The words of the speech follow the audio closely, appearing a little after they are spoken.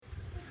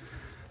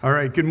All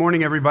right, good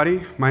morning,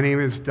 everybody. My name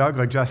is Doug.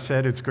 Like Josh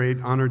said, it's a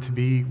great honor to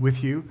be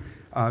with you.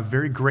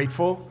 Very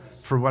grateful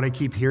for what I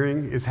keep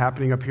hearing is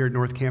happening up here at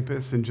North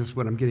Campus and just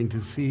what I'm getting to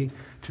see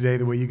today,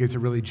 the way you guys are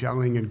really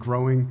gelling and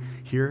growing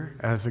here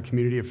as a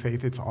community of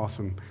faith. It's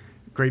awesome.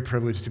 Great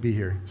privilege to be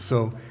here.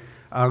 So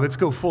let's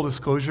go full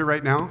disclosure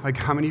right now. Like,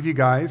 how many of you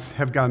guys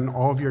have gotten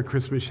all of your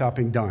Christmas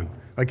shopping done?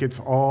 Like, it's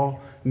all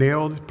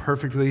nailed,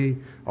 perfectly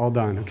all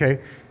done, okay?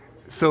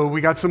 So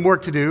we got some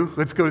work to do.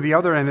 Let's go to the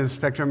other end of the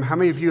spectrum. How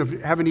many of you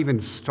haven't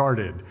even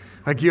started?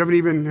 Like, you haven't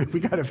even,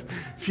 we got a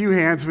few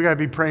hands. We got to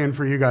be praying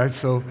for you guys.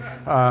 So,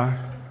 but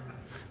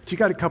you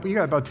got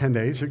about 10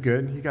 days. You're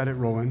good. You got it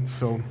rolling.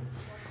 So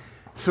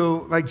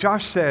like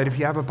Josh said, if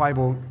you have a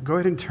Bible, go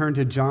ahead and turn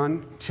to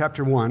John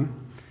chapter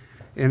 1.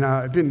 And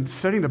I've been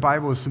studying the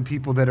Bible with some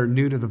people that are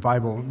new to the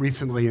Bible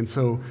recently. And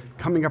so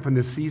coming up in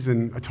this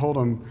season, I told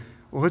them,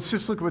 well, let's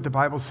just look at what the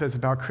Bible says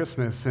about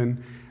Christmas.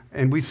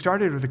 And we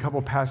started with a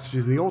couple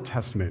passages in the Old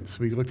Testament. So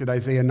we looked at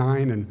Isaiah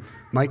 9 and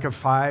Micah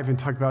 5 and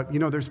talked about,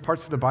 there's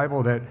parts of the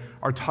Bible that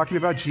are talking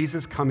about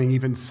Jesus coming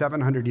even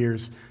 700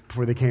 years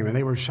before they came. And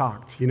they were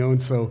shocked,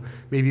 and so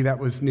maybe that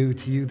was new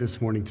to you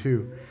this morning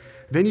too.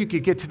 Then you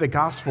could get to the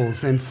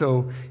Gospels. And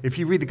so if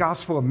you read the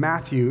Gospel of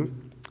Matthew,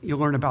 you'll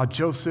learn about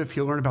Joseph.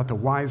 You'll learn about the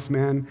wise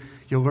men.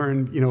 You'll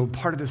learn,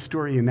 part of the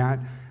story in that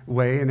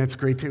way. And it's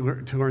great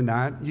to learn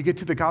that. You get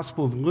to the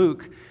Gospel of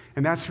Luke,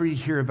 and that's where you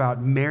hear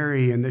about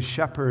Mary and the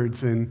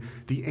shepherds and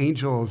the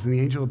angels and the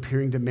angel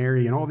appearing to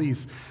Mary and all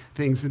these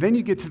things. And then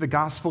you get to the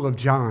Gospel of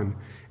John.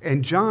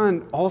 And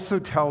John also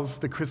tells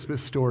the Christmas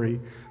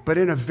story, but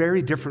in a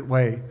very different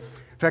way.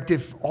 In fact,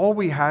 if all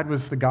we had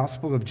was the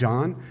Gospel of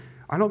John,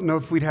 I don't know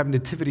if we'd have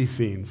nativity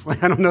scenes.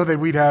 I don't know that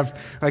we'd have,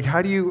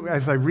 how do you,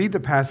 as I read the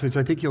passage,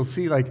 I think you'll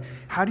see,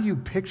 how do you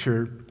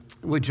picture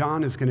what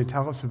John is going to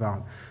tell us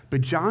about?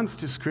 But John's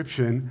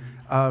description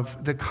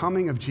of the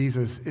coming of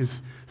Jesus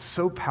is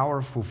so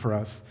powerful for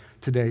us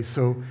today.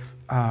 So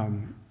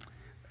I'm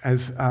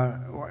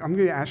going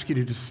to ask you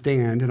to just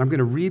stand, and I'm going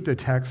to read the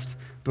text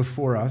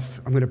before us.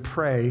 I'm going to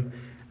pray,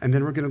 and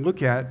then we're going to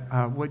look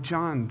at what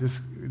John,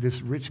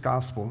 this rich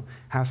gospel,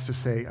 has to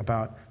say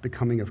about the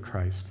coming of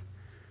Christ.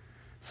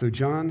 So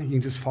John, you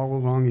can just follow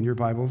along in your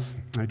Bibles.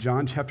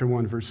 John chapter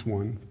 1, verse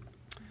 1.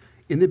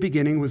 In the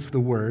beginning was the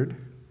Word,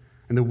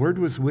 and the Word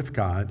was with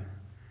God,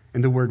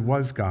 and the Word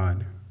was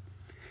God.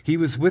 He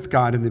was with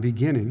God in the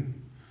beginning.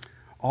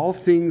 All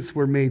things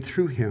were made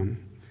through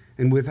him,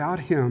 and without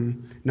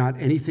him not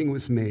anything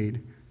was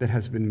made that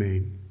has been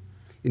made.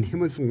 In him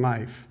was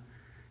life,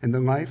 and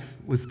the life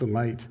was the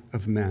light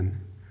of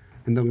men.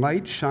 And the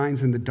light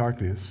shines in the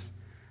darkness,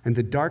 and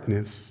the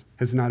darkness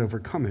has not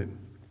overcome it.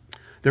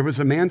 There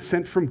was a man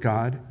sent from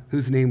God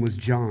whose name was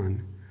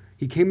John.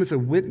 He came as a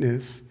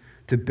witness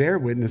to bear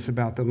witness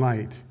about the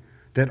light,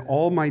 that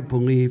all might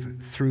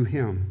believe through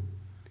him.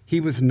 He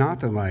was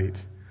not the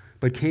light,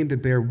 but came to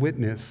bear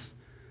witness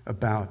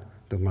about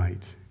the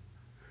light.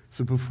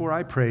 So before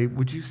I pray,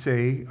 would you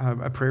say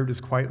a prayer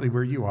just quietly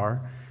where you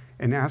are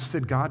and ask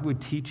that God would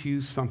teach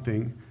you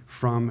something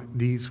from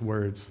these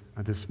words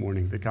this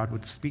morning, that God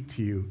would speak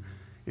to you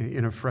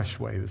in a fresh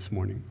way this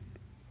morning.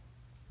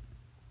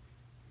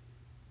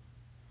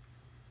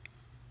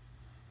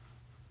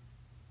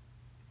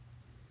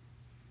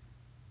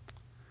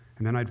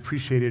 And then I'd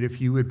appreciate it if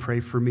you would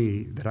pray for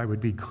me, that I would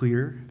be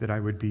clear, that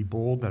I would be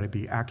bold, that I'd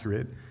be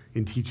accurate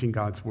in teaching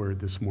God's word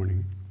this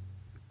morning.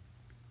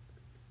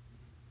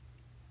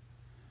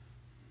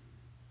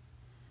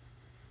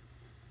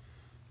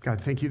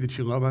 God, thank you that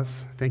you love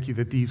us. Thank you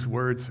that these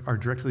words are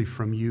directly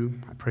from you.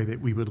 I pray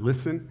that we would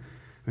listen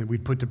and that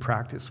we'd put to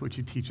practice what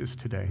you teach us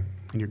today.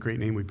 In your great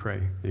name we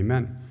pray.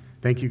 Amen.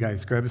 Thank you,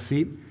 guys. Grab a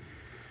seat.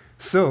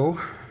 So,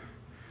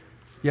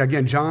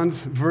 again,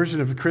 John's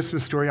version of the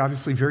Christmas story,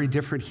 obviously very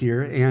different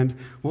here. And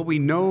what we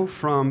know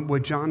from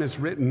what John has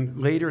written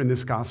later in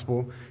this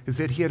gospel is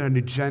that he had an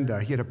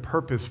agenda. He had a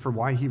purpose for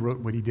why he wrote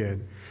what he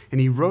did.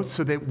 And he wrote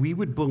so that we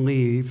would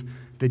believe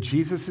that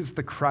Jesus is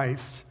the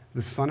Christ,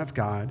 the Son of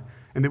God,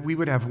 and that we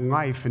would have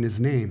life in his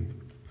name.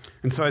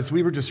 And so as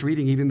we were just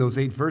reading even those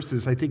 8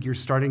 verses, I think you're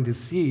starting to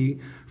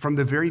see from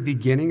the very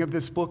beginning of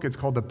this book, it's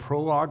called the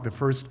prologue, the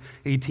first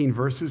 18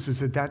 verses, is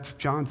that that's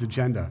John's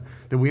agenda,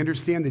 that we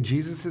understand that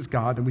Jesus is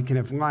God, that we can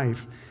have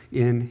life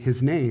in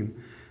his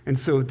name. And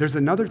so there's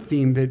another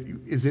theme that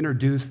is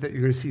introduced that you're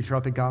going to see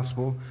throughout the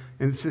gospel,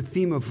 and it's the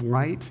theme of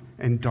light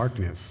and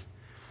darkness.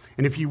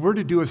 And if you were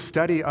to do a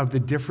study of the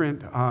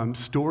different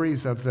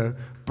stories of the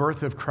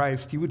birth of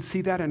Christ, you would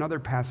see that in other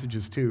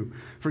passages too.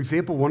 For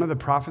example, one of the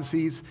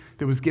prophecies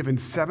that was given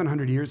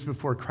 700 years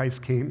before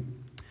Christ came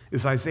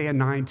is Isaiah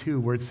 9:2,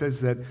 where it says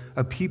that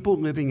a people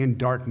living in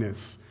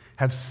darkness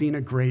have seen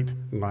a great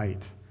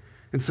light.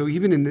 And so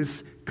even in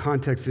this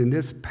context, in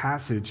this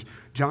passage,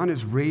 John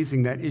is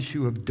raising that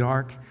issue of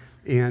dark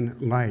and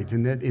light.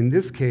 And that in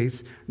this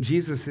case,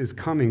 Jesus is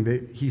coming.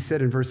 That he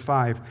said in verse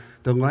 5,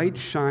 the light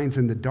shines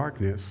in the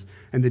darkness,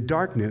 and the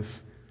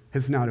darkness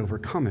has not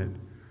overcome it.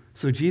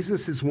 So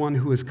Jesus is one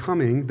who is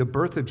coming. The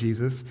birth of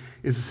Jesus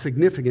is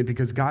significant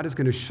because God is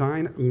going to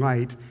shine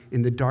light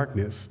in the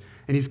darkness,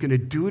 and he's going to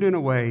do it in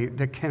a way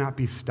that cannot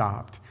be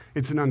stopped.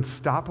 It's an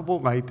unstoppable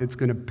light that's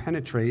going to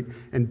penetrate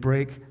and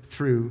break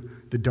through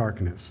the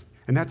darkness.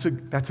 And that's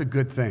a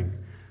good thing,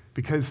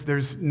 because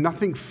there's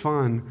nothing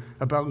fun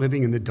about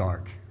living in the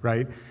dark,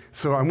 right?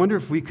 So I wonder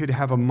if we could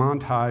have a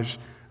montage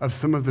of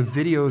some of the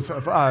videos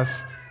of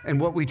us and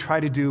what we try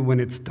to do when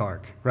it's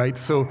dark, right?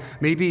 So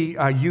maybe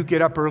you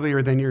get up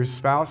earlier than your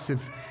spouse,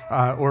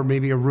 or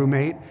maybe a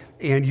roommate,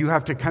 and you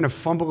have to kind of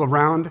fumble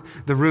around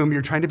the room.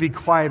 You're trying to be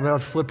quiet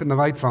without flipping the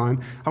lights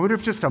on. I wonder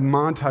if just a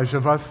montage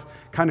of us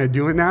kind of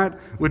doing that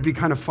would be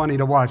kind of funny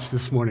to watch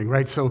this morning,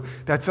 right? So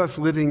that's us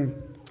living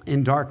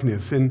in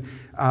darkness.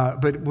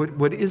 But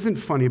what isn't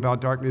funny about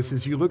darkness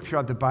is you look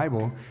throughout the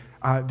Bible,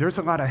 there's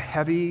a lot of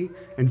heavy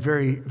and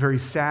very, very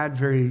sad,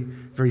 very,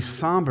 very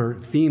somber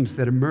themes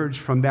that emerge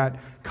from that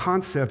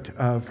concept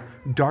of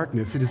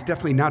darkness. It is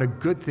definitely not a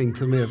good thing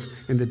to live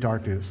in the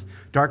darkness.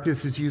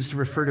 Darkness is used to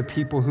refer to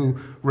people who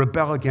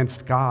rebel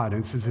against God,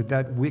 and says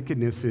that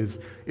wickedness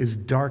is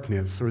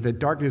darkness, or that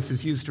darkness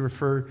is used to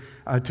refer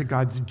to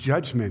God's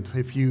judgment.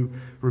 If you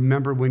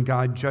remember when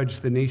God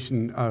judged the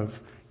nation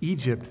of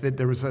Egypt, that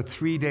there was a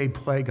 3-day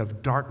plague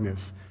of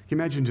darkness. Can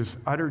you imagine just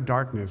utter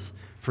darkness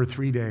for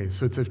 3 days?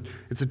 So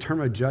it's a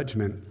term of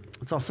judgment.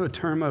 It's also a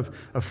term of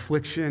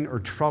affliction or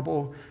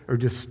trouble or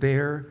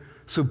despair.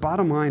 So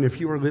bottom line, if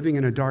you are living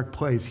in a dark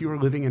place, you are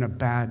living in a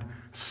bad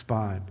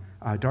spot.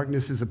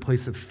 Darkness is a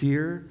place of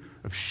fear,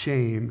 of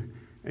shame,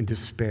 and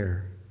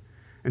despair.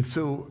 And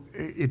so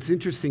it's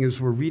interesting as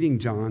we're reading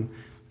John,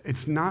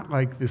 it's not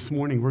like this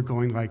morning we're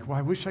going like, well,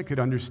 I wish I could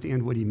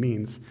understand what he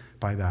means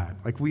by that.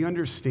 Like, we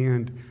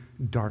understand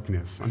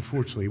darkness,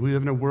 unfortunately. We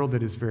live in a world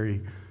that is very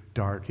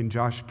dark. And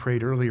Josh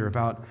prayed earlier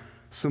about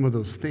some of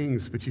those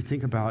things, but you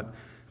think about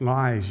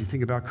lies, you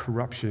think about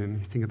corruption,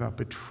 you think about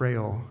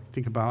betrayal, you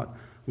think about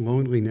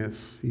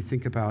loneliness, you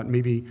think about,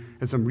 maybe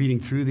as I'm reading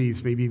through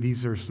these, maybe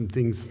these are some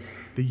things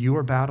that you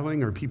are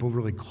battling, or people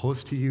really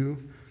close to you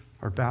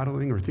are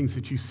battling, or things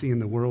that you see in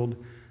the world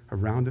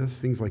around us,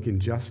 things like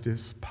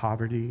injustice,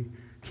 poverty,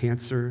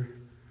 cancer,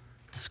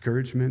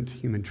 discouragement,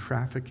 human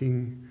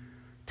trafficking,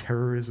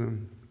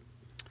 terrorism.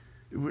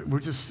 We're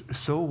just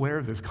so aware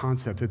of this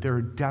concept that there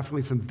are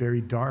definitely some very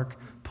dark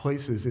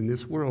places in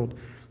this world.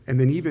 And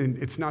then even,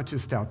 it's not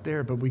just out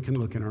there, but we can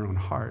look in our own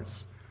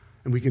hearts.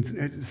 And we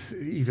can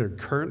either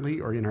currently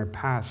or in our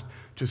past,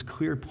 just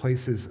clear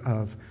places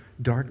of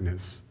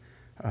darkness,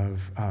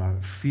 of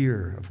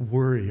fear, of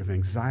worry, of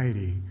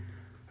anxiety,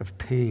 of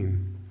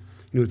pain.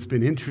 You know, it's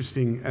been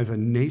interesting as a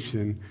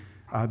nation,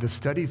 the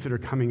studies that are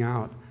coming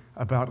out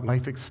about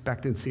life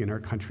expectancy in our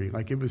country.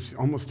 Like, it was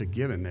almost a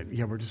given that,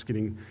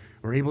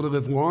 we're able to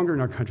live longer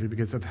in our country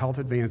because of health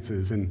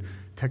advances and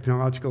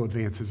technological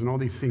advances and all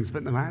these things. But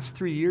in the last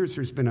 3 years,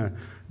 there's been a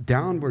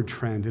downward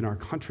trend in our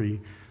country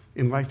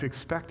in life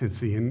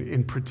expectancy.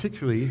 And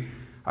particularly,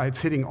 it's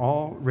hitting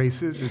all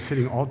races, it's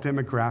hitting all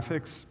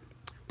demographics.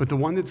 But the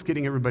one that's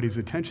getting everybody's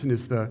attention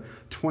is the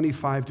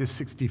 25 to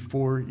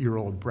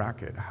 64-year-old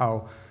bracket,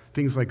 how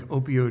things like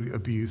opioid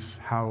abuse,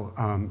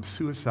 how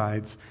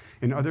suicides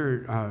and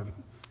other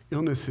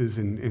illnesses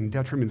and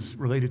detriments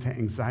related to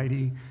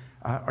anxiety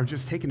are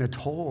just taking a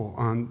toll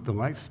on the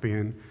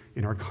lifespan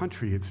in our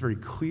country. It's very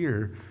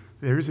clear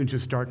there isn't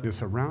just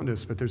darkness around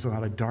us, but there's a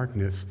lot of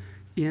darkness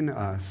in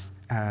us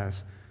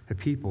as a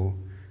people.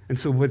 And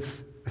so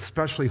what's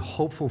especially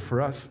hopeful for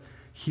us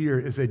here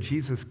is that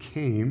Jesus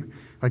came,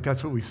 like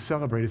that's what we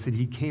celebrate, is that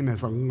he came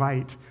as a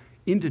light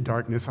into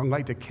darkness, a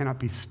light that cannot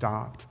be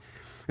stopped.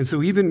 And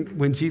so even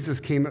when Jesus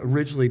came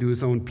originally to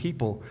his own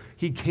people,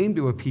 he came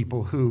to a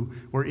people who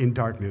were in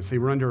darkness. They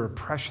were under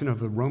oppression of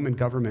the Roman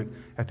government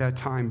at that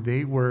time.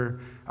 They were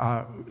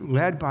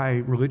led by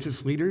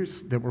religious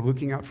leaders that were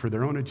looking out for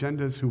their own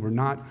agendas, who were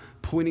not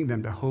pointing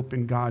them to hope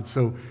in God.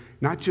 So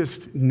not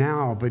just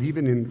now, but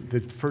even in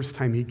the first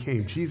time he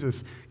came,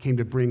 Jesus came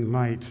to bring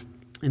light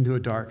into a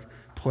dark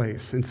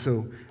place. And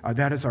so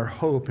that is our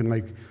hope. And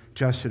like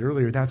Josh said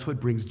earlier, that's what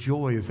brings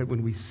joy, is that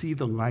when we see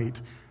the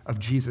light of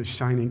Jesus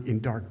shining in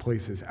dark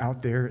places,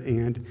 out there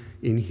and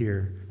in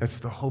here. That's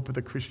the hope of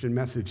the Christian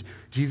message.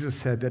 Jesus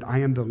said that I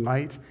am the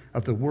light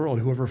of the world.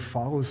 Whoever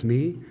follows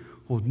me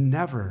will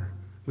never,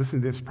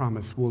 listen to this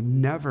promise, will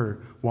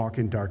never walk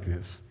in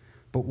darkness,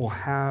 but will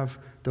have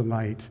the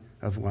light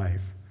of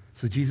life.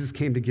 So Jesus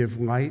came to give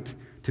light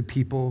to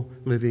people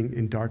living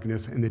in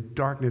darkness, and the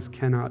darkness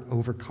cannot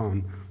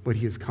overcome what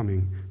he is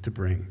coming to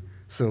bring.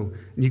 So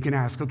you can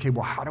ask, okay,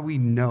 well, how do we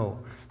know?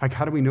 Like,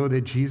 how do we know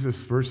that Jesus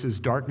versus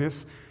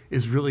darkness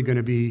is really going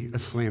to be a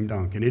slam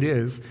dunk? And it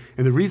is.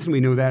 And the reason we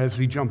know that is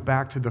we jump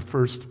back to the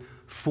first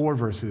 4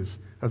 verses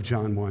of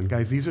John 1.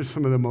 Guys, these are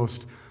some of the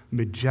most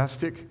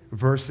majestic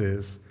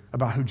verses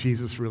about who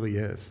Jesus really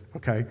is,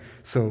 okay?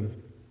 So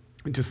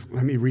just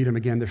let me read them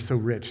again. They're so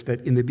rich.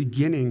 That in the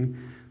beginning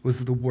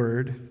was the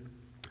Word.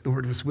 The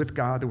Word was with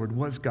God. The Word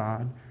was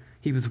God.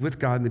 He was with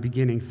God in the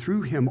beginning.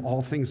 Through him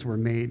all things were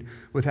made.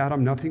 Without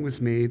him nothing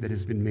was made that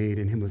has been made.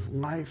 In him was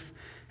life,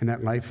 and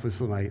that life was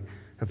the light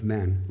of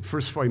men.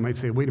 First of all, you might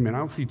say, wait a minute, I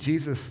don't see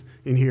Jesus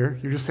in here.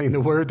 You're just saying the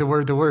word, the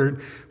word, the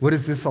word. What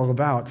is this all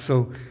about?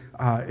 So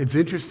it's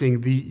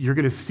interesting. You're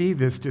going to see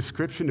this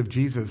description of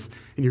Jesus,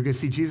 and you're going to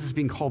see Jesus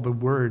being called the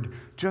Word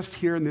just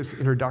here in this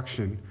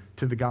introduction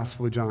to the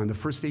Gospel of John. The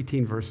first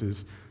 18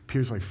 verses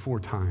appears like 4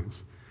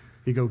 times.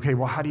 You go, okay,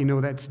 well, how do you know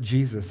that's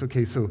Jesus?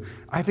 Okay, so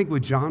I think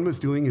what John was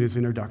doing in his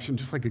introduction,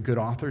 just like a good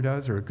author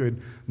does or a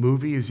good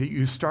movie, is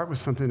you start with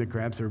something that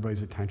grabs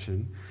everybody's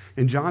attention.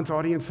 And John's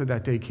audience of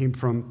that day came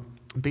from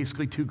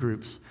basically 2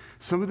 groups.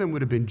 Some of them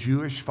would have been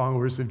Jewish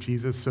followers of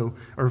Jesus,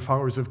 or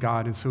followers of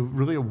God, and so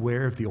really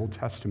aware of the Old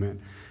Testament.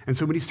 And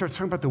so when he starts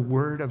talking about the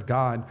Word of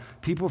God,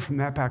 people from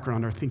that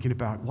background are thinking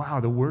about, wow,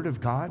 the Word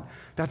of God?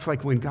 That's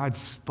like when God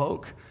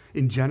spoke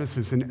in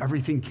Genesis and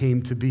everything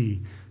came to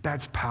be.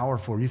 That's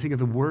powerful. You think of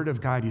the Word of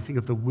God, you think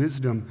of the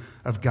wisdom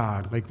of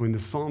God. Like when the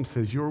Psalm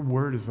says, your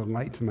word is a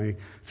light to my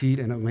feet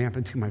and a lamp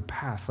unto my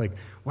path. Like,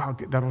 wow,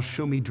 that'll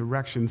show me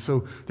direction.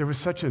 So there was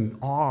such an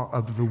awe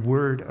of the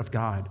Word of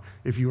God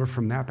if you were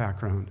from that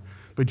background.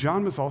 But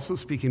John was also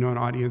speaking to an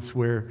audience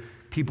where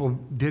people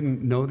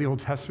didn't know the Old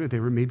Testament. They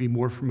were maybe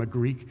more from a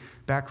Greek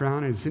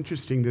background. And it's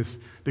interesting,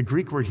 the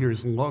Greek word here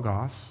is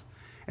logos.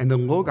 And the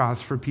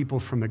logos for people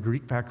from a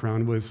Greek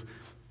background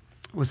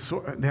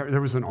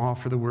there was an awe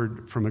for the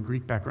word from a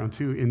Greek background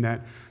too, in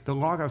that the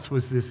logos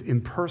was this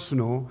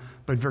impersonal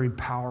but very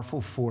powerful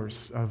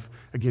force of,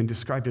 again,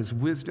 described as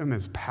wisdom,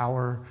 as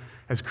power,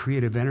 as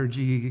creative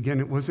energy. Again,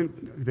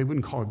 they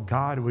wouldn't call it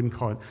God,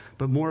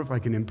 but more of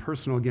like an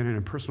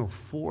impersonal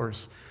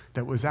force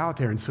that was out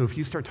there. And so if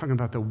you start talking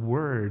about the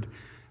Word,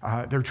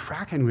 they're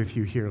tracking with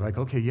you here, like,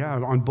 okay, yeah,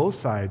 on both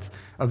sides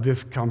of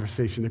this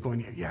conversation, they're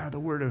going, yeah, the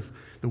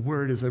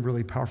word is a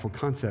really powerful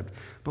concept.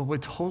 But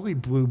what totally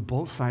blew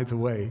both sides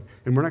away,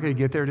 and we're not going to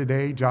get there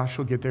today, Josh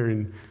will get there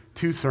in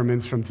 2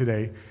 sermons from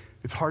today.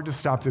 It's hard to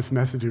stop this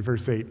message in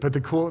verse 8, but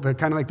the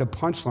kind of like the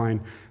punchline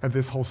of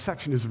this whole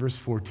section is verse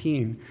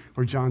 14,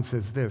 where John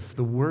says this: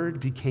 the Word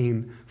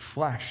became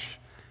flesh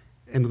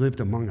and lived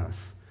among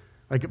us.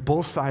 Like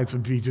both sides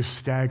would be just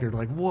staggered,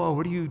 like, whoa,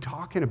 what are you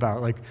talking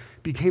about? Like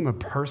became a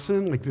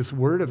person, like this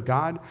Word of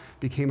God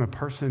became a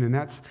person. And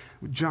that's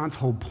John's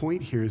whole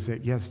point here, is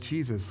that yes,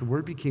 Jesus, the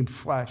Word became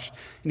flesh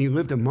and he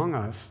lived among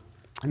us.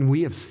 And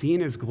we have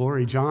seen his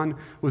glory. John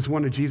was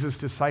one of Jesus'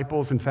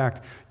 disciples. In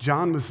fact,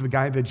 John was the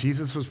guy that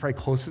Jesus was probably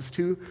closest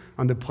to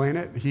on the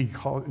planet. He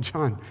called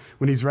John,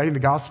 when he's writing the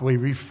gospel, he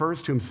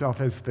refers to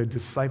himself as the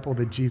disciple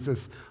that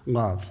Jesus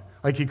loved.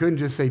 Like he couldn't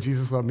just say,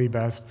 Jesus loved me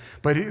best.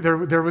 But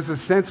there was a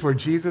sense where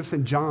Jesus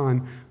and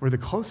John were the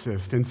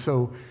closest. And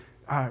so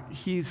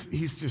he's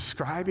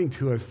describing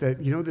to us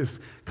that, this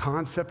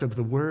concept of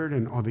the Word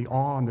and all the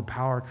awe and the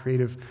power,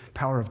 creative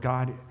power of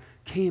God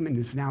came and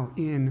is now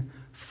in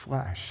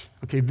flesh.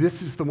 Okay,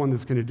 this is the one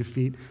that's going to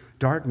defeat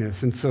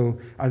darkness. And so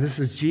this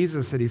is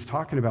Jesus that he's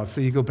talking about.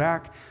 So you go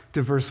back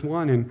to verse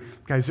 1, and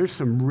guys, there's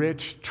some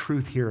rich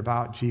truth here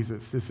about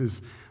Jesus. This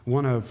is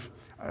one of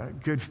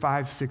good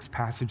 5-6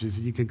 passages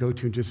that you can go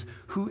to and just,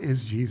 who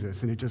is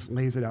Jesus? And it just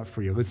lays it out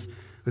for you.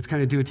 Let's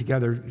kind of do it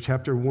together.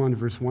 Chapter 1,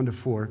 verse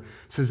 1-4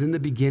 says, in the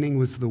beginning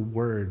was the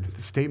Word.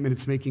 The statement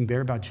it's making there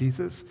about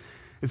Jesus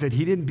is that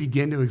he didn't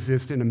begin to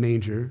exist in a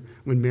manger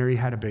when Mary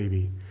had a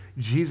baby.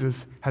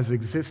 Jesus has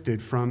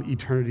existed from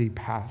eternity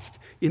past.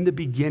 In the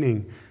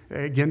beginning,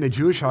 again, the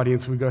Jewish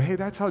audience would go, hey,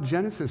 that's how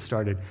Genesis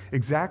started.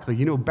 Exactly.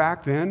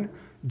 Back then,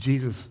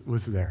 Jesus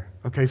was there.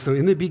 Okay, so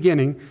in the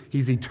beginning,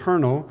 he's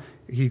eternal.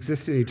 He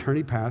existed in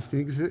eternity past.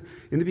 In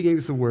the beginning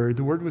was the Word.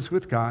 The Word was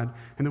with God,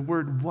 and the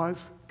Word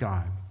was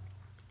God.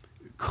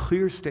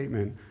 Clear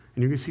statement,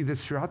 and you're going to see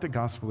this throughout the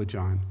Gospel of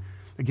John.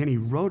 Again, he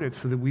wrote it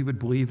so that we would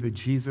believe that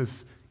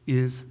Jesus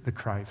is the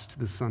Christ,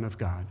 the Son of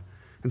God.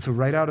 And so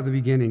right out of the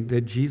beginning,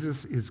 that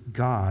Jesus is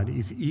God,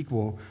 he's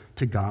equal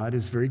to God,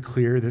 is very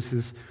clear.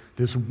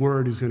 This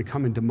Word is going to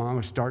come and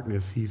demolish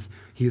darkness.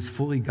 He is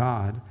fully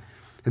God.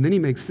 And then he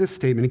makes this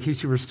statement, in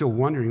case you were still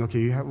wondering,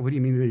 okay, what do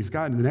you mean that he's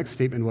God? And the next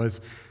statement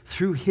was,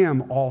 through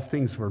him all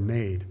things were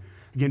made.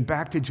 Again,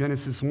 back to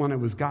Genesis 1, it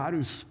was God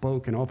who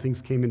spoke and all things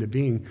came into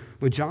being.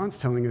 What John's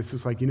telling us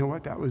is like, you know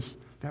what, that was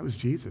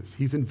Jesus.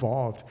 He's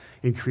involved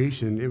in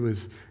creation. It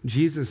was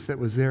Jesus that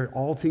was there.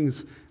 All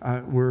things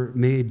were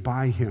made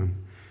by him.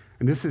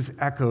 And this is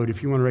echoed,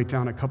 if you want to write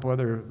down a couple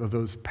other of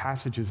those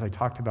passages I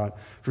talked about.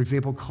 For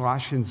example,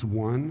 Colossians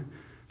 1,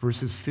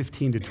 verses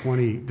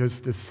 15-20 does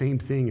the same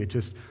thing. It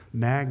just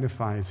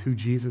magnifies who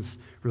Jesus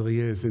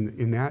really is. And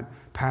in that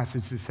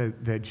passage, it said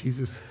that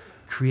Jesus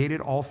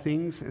created all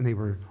things,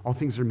 and all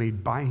things are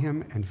made by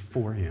him and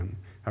for him.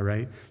 All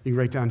right? You can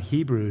write down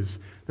Hebrews,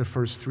 the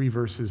first 3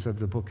 verses of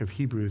the book of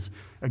Hebrews.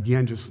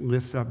 Again, just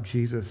lifts up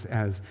Jesus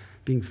as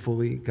being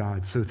fully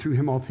God. So through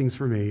him all things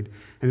were made.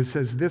 And it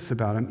says this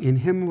about him: in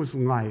him was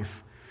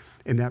life,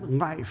 and that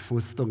life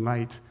was the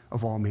light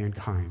of all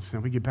mankind. So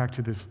now we get back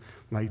to this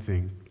light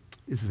thing,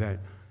 is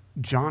that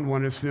John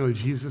wanted us to know that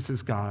Jesus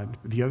is God.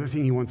 The other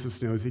thing he wants us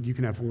to know is that you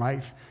can have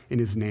life in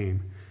his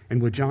name.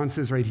 And what John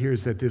says right here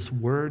is that this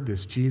word,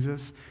 this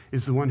Jesus,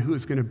 is the one who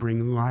is going to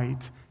bring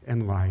light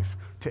and life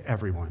to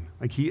everyone.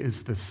 Like he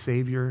is the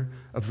Savior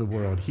of the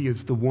world. He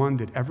is the one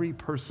that every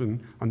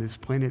person on this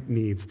planet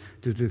needs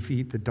to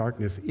defeat the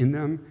darkness in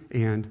them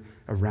and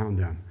around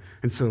them.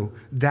 And so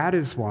that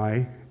is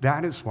why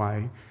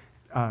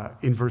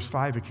in verse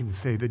 5 it can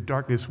say that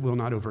darkness will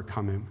not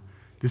overcome him.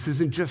 This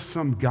isn't just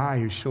some guy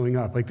who's showing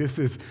up. Like this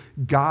is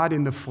God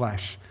in the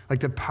flesh. Like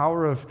the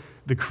power of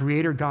the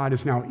Creator God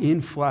is now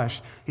in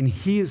flesh, and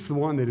he is the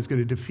one that is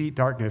going to defeat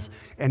darkness,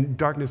 and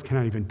darkness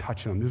cannot even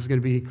touch him. This is going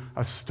to be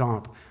a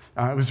stomp.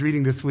 I was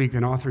reading this week,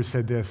 an author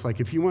said this, like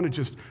if you want to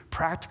just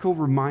practical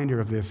reminder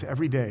of this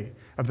every day,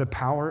 of the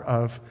power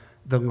of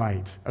the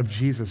light of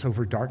Jesus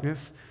over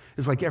darkness,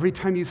 is like every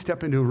time you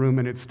step into a room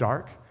and it's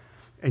dark,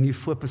 and you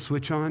flip a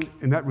switch on,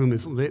 and that room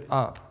is lit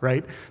up,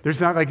 right? There's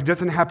not like, it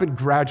doesn't happen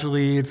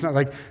gradually. It's not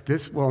like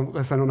this, well,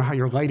 unless I don't know how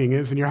your lighting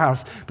is in your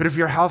house, but if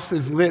your house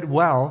is lit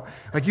well,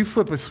 like you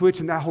flip a switch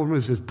and that whole room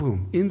is just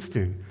boom,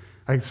 instant.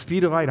 Like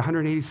speed of light,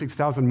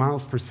 186,000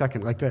 miles per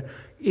second, like that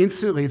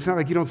instantly. It's not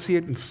like you don't see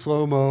it in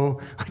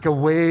slow-mo, like a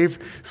wave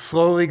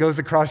slowly goes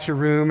across your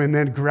room and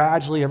then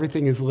gradually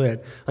everything is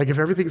lit. Like if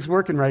everything's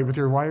working right with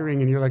your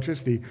wiring and your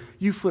electricity,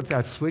 you flip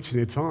that switch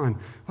and it's on.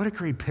 What a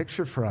great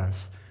picture for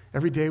us.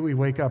 Every day we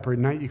wake up or at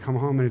night you come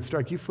home and it's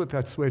dark, you flip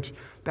that switch.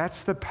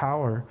 That's the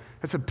power.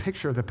 That's a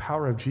picture of the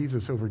power of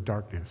Jesus over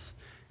darkness.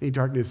 Any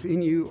darkness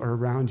in you or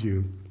around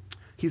you.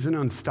 He's an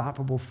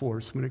unstoppable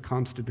force when it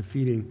comes to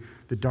defeating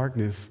the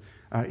darkness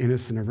in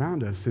us and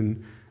around us.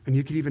 And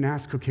you could even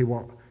ask, okay,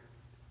 well,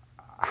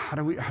 how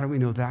do we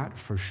know that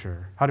for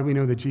sure? How do we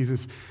know that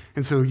Jesus?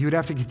 And so you would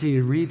have to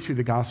continue to read through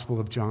the Gospel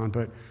of John,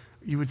 but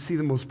you would see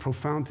the most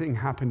profound thing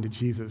happen to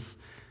Jesus,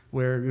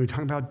 where we're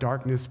talking about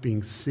darkness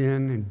being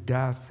sin and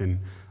death and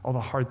all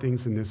the hard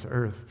things in this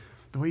earth.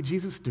 The way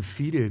Jesus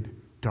defeated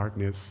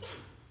darkness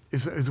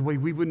is a way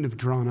we wouldn't have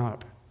drawn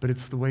up, but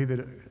it's the way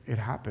that it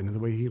happened and the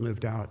way he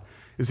lived out.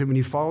 Is that when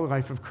you follow the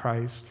life of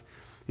Christ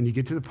and you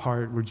get to the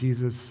part where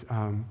Jesus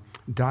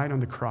died on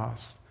the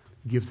cross,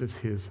 he gives us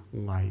his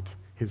light,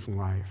 his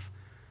life.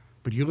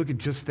 But you look at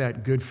just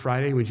that Good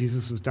Friday when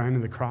Jesus was dying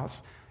on the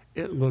cross,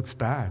 it looks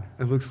bad.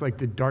 It looks like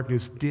the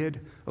darkness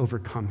did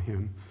overcome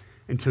him.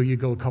 Until you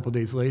go a couple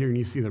days later and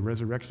you see the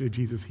resurrection of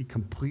Jesus, he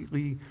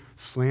completely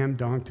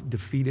slam-dunked,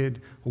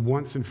 defeated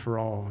once and for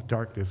all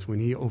darkness when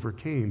he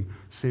overcame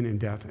sin and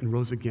death and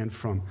rose again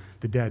from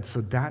the dead. So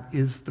that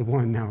is the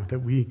one now that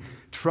we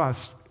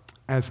trust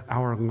as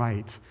our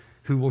light,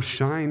 who will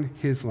shine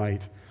his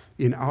light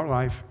in our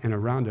life and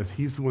around us.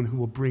 He's the one who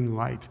will bring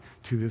light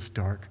to this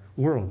dark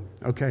world.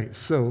 Okay,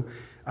 so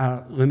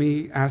let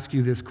me ask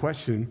you this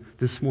question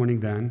this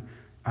morning then.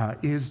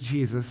 Is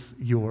Jesus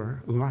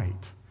your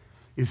light?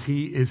 Is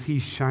he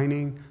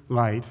shining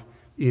light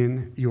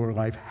in your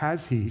life?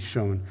 Has he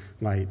shown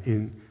light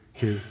in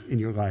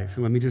your life?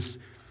 And let me just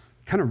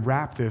kind of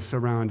wrap this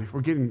around.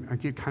 I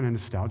get kind of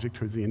nostalgic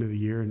towards the end of the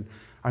year, and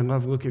I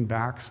love looking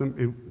back.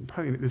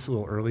 Probably this is a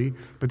little early,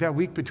 but that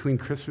week between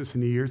Christmas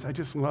and New Year's, I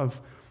just love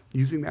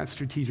using that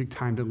strategic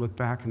time to look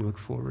back and look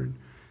forward.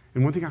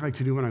 And one thing I like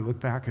to do when I look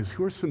back is,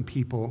 who are some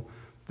people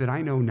that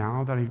I know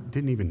now that I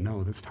didn't even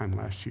know this time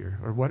last year?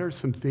 Or what are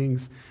some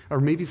things, or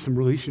maybe some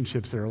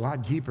relationships that are a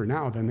lot deeper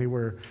now than they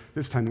were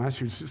this time last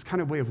year? It's just kind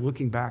of a way of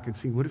looking back and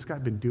seeing, what has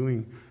God been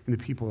doing in the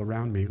people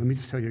around me? Let me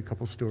just tell you a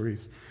couple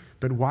stories.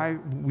 But why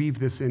weave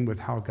this in with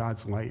how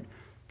God's light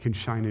can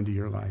shine into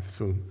your life?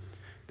 So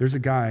there's a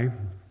guy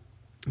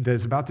that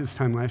is about this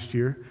time last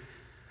year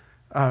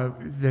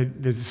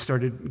that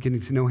started getting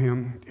to know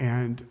him.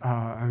 And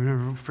I'll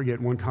never forget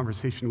one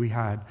conversation we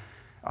had.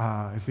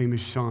 His name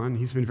is Sean.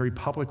 He's been very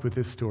public with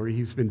this story.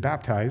 He's been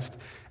baptized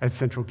at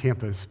Central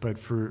Campus, but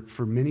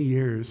for many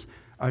years,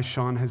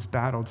 Sean has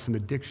battled some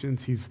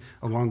addictions. He's,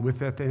 along with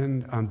that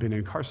then, been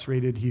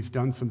incarcerated. He's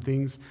done some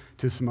things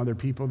to some other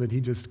people that he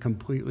just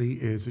completely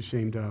is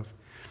ashamed of.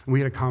 And we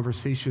had a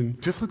conversation.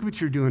 Just look at what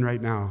you're doing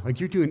right now. Like,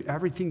 you're doing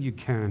everything you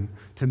can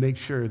to make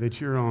sure that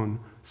your own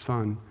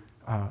son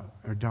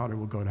or daughter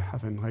will go to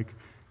heaven. Like,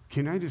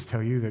 can I just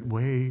tell you that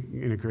way,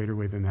 in a greater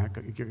way than that,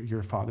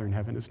 your Father in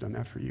heaven has done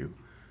that for you.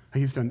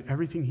 He's done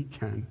everything he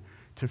can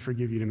to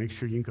forgive you, to make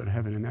sure you can go to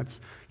heaven. And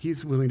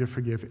he's willing to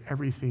forgive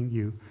everything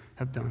you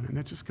have done. And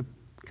that just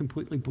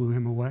completely blew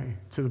him away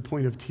to the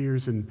point of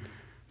tears. And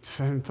just,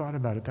 I hadn't thought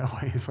about it that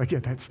way. It's like, yeah,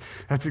 that's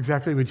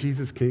exactly what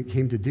Jesus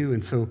came to do.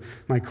 And so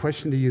my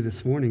question to you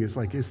this morning is,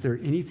 like, is there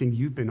anything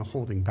you've been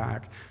holding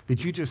back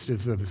that you just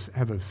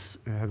have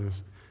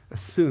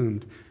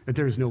assumed that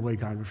there is no way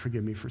God would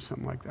forgive me for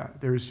something like that?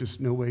 There is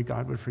just no way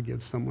God would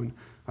forgive someone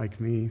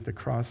like me. The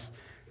cross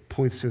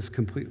points to us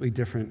completely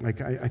different.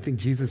 Like, I think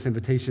Jesus'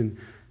 invitation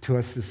to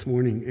us this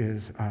morning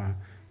is,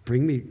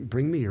 bring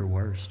me your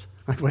worst.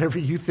 Like whatever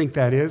you think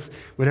that is,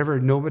 whatever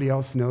nobody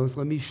else knows,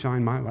 let me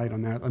shine my light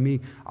on that. Let me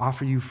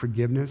offer you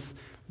forgiveness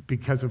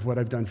because of what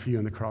I've done for you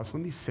on the cross.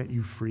 Let me set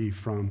you free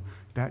from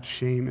that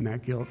shame and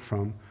that guilt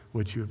from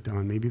what you have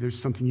done. Maybe there's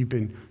something you've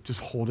been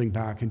just holding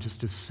back and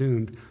just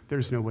assumed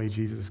there's no way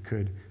Jesus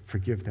could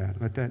forgive that.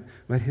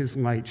 Let his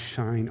light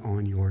shine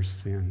on your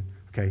sin,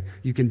 okay?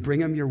 You can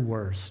bring him your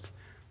worst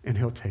and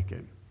he'll take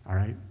it, all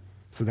right?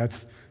 So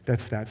that's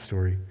that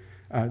story.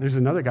 There's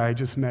another guy I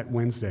just met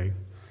Wednesday.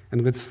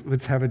 And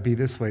let's have it be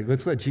this way.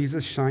 Let's let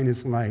Jesus shine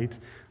his light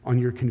on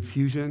your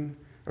confusion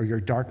or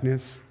your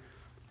darkness,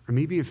 or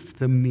maybe if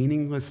the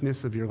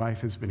meaninglessness of your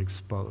life has been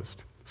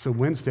exposed. So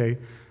Wednesday,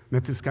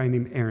 met this guy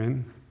named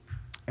Aaron,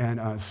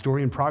 and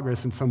story in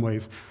progress in some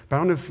ways.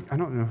 But I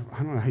don't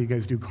know how you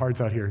guys do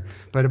cards out here.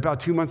 But about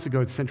 2 months ago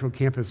at Central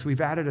Campus,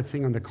 we've added a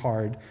thing on the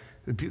card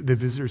that the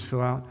visitors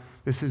fill out.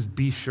 This says,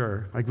 be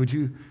sure. Like, would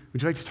you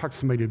like to talk to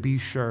somebody to be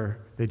sure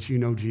that you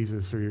know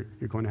Jesus or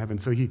you're going to heaven?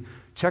 So he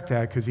checked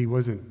that because he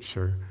wasn't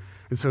sure.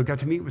 And so I got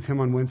to meet with him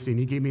on Wednesday, and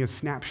he gave me a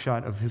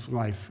snapshot of his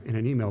life in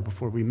an email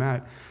before we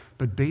met.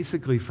 But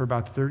basically, for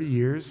about 30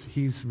 years,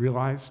 he's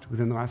realized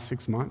within the last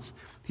 6 months,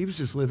 he was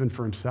just living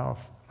for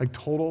himself, like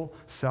total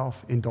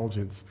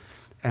self-indulgence.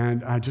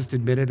 And I just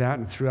admitted that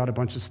and threw out a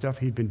bunch of stuff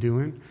he'd been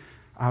doing.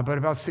 But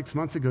about 6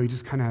 months ago, he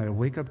just kind of had a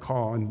wake-up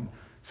call and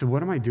said,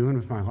 what am I doing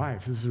with my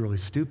life? This is really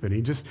stupid.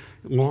 He just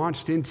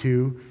launched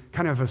into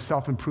kind of a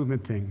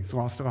self-improvement thing. He's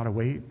lost a lot of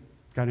weight,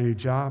 got a new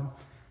job,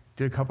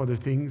 did a couple other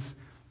things,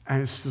 and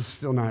it's just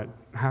still not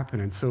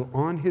happening. So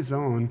on his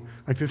own,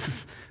 like this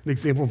is an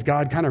example of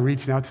God kind of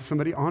reaching out to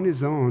somebody on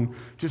his own,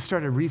 just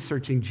started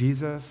researching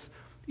Jesus,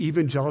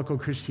 evangelical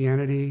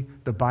Christianity,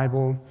 the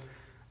Bible.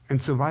 And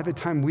so by the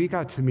time we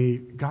got to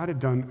meet, God had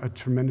done a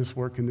tremendous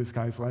work in this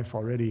guy's life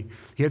already.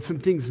 He had some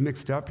things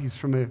mixed up. He's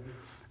from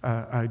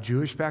a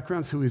Jewish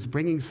background, so he was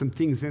bringing some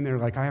things in there,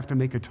 like I have to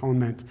make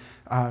atonement,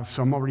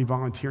 so I'm already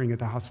volunteering at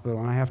the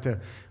hospital, and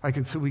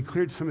and so we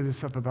cleared some of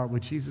this up about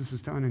what Jesus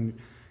has done, and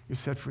you're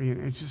set free,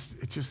 and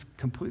it just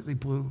completely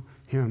blew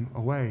him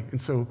away.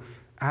 And so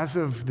as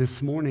of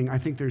this morning, I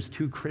think there's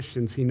 2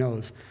 Christians he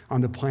knows on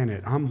the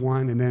planet. I'm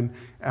one, and then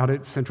out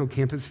at Central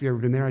Campus, if you've ever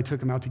been there, I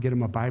took him out to get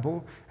him a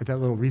Bible at that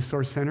little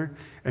resource center.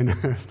 And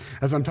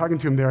as I'm talking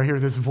to him there, I hear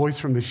this voice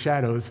from the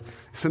shadows.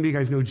 Some of you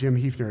guys know Jim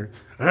Hefner.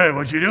 Hey,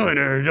 what you doing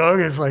there, Doug?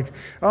 It's like,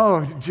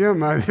 oh, Jim,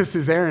 this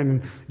is Aaron.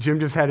 And Jim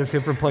just had his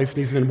hip replaced, and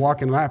he's been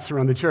walking laps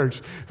around the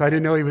church. So I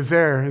didn't know he was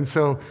there. And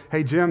so,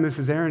 hey, Jim, this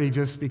is Aaron. He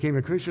just became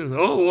a Christian.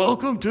 Oh,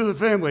 welcome to the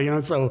family.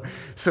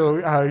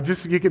 So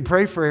just you can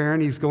pray for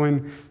Aaron. He's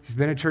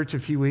been at church a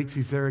few weeks.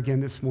 He's there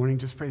again this morning.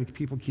 Just pray that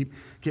people keep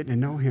getting to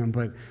know him.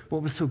 But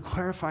what was so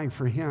clarifying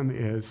for him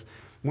is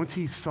once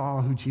he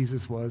saw who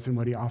Jesus was and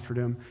what he offered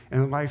him,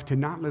 and a life to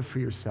not live for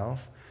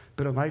yourself,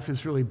 but a life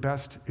is really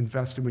best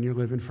invested when you're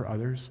living for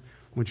others,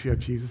 once you have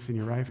Jesus in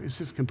your life. It's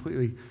just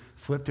completely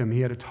flipped him.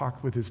 He had a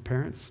talk with his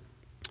parents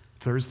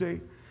Thursday,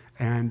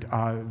 and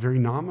very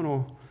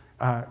nominal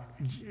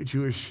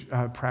Jewish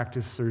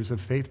practicers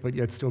of faith, but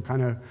yet still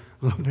kind of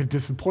a little bit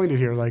disappointed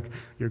here, like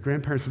your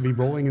grandparents would be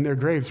rolling in their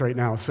graves right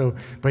now.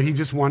 But he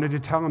just wanted to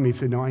tell him, he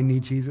said, no, I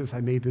need Jesus.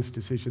 I made this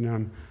decision,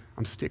 and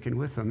I'm sticking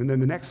with him. And then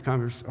the next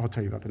conversation, I'll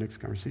tell you about the next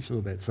conversation a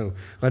little bit. So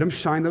let him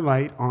shine the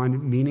light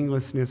on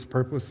meaninglessness,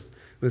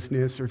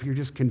 purposelessness, or if you're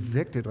just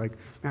convicted, like,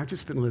 man, I've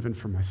just been living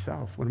for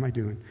myself. What am I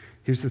doing?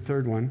 Here's the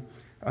third one.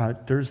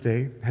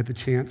 Thursday, had the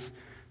chance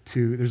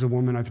there's a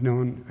woman I've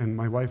known and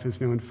my wife has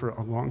known for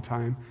a long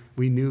time.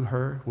 We knew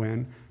her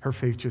when her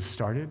faith just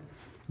started.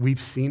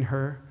 We've seen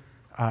her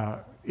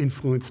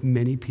influence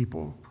many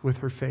people with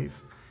her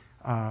faith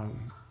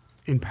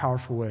in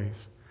powerful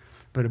ways.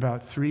 But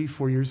about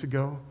 3-4 years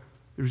ago,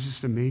 there was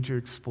just a major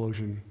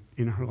explosion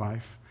in her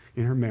life,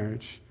 in her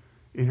marriage,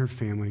 in her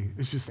family.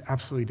 It's just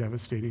absolutely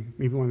devastating.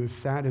 Maybe one of the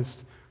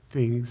saddest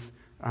things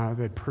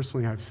that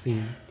personally I've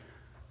seen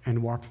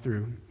and walked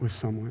through with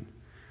someone.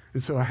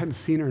 And so I hadn't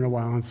seen her in a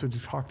while, and so to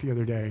talk the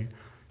other day,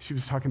 she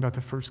was talking about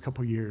the first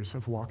couple years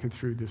of walking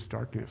through this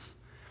darkness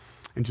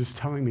and just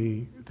telling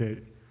me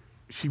that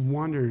she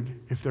wondered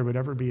if there would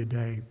ever be a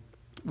day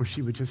where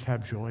she would just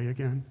have joy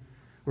again,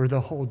 where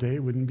the whole day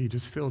wouldn't be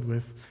just filled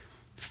with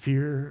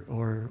fear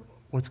or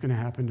what's going to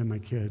happen to my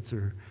kids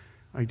or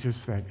like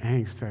just that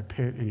angst, that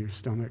pit in your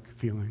stomach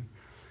feeling.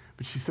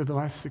 But she said the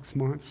last 6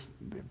 months,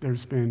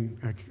 there's been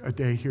a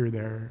day here or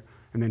there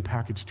and then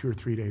packaged 2 or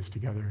 3 days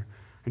together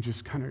and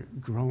just kind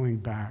of growing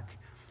back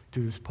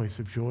to this place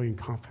of joy and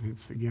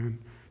confidence again,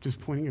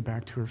 just pointing it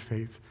back to her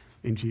faith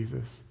in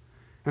Jesus.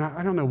 And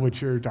I don't know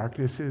what your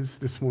darkness is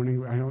this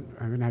morning. I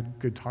haven't had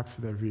good talks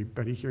with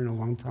everybody here in a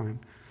long time.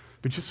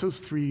 But just those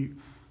 3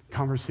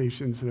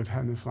 conversations that I've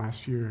had in this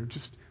last year,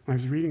 just when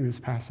I was reading this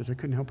passage, I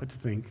couldn't help but to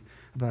think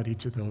about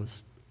each of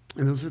those.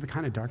 And those are the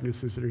kind of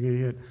darknesses that are going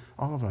to hit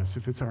all of us.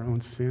 If it's our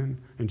own sin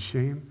and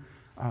shame,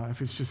 if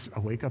it's just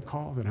a wake-up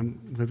call that I'm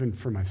living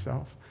for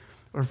myself,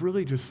 or if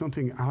really just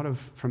something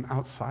from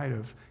outside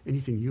of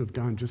anything you have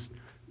done just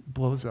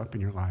blows up in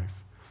your life,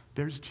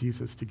 there's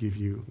Jesus to give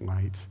you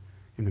light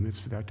in the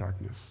midst of that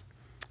darkness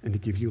and to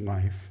give you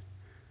life.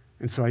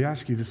 And so I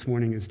ask you this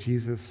morning, is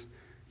Jesus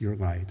your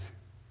light?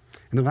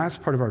 And the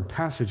last part of our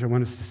passage I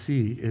want us to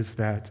see is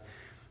that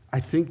I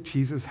think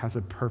Jesus has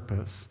a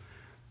purpose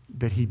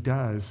that he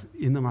does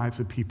in the lives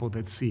of people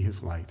that see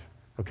his light,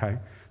 okay?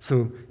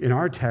 So in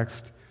our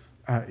text,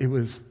 it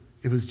was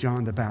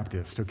John the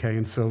Baptist, okay?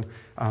 And so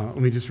let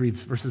me just read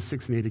verses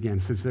 6 and 8 again.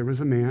 It says, there was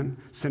a man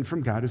sent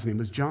from God. His name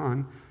was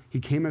John. He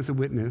came as a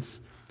witness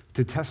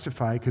to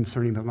testify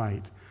concerning the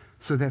light,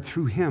 so that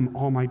through him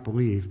all might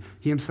believe.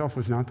 He himself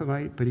was not the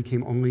light, but he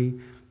came only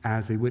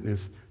as a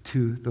witness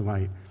to the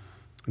light.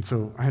 And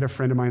so I had a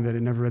friend of mine that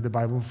had never read the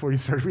Bible before he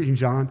started reading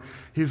John.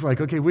 He's like,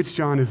 okay, which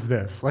John is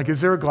this? Like, is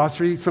there a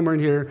glossary somewhere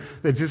in here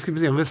that just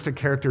gives me a list of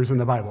characters in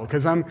the Bible?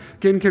 Because I'm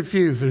getting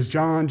confused. There's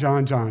John,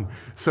 John, John.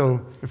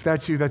 So if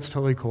that's you, that's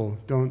totally cool.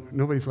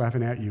 Nobody's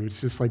laughing at you.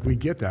 It's just like we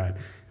get that.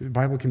 The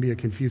Bible can be a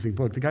confusing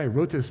book. The guy who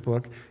wrote this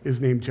book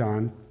is named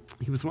John.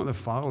 He was one of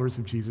the followers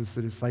of Jesus,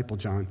 the disciple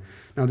John.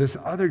 Now, this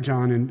other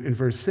John in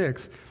verse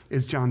 6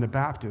 is John the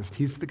Baptist.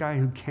 He's the guy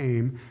who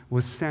came,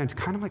 was sent,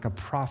 kind of like a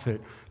prophet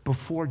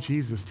before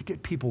Jesus to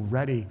get people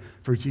ready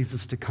for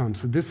Jesus to come.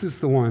 So this is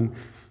the one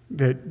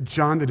that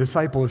John the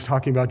disciple is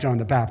talking about, John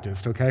the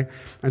Baptist, okay?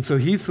 And so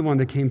he's the one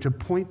that came to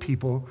point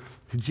people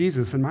to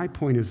Jesus. And my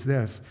point is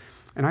this,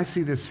 and I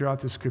see this throughout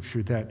the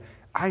scripture, that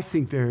I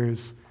think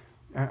there's,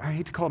 I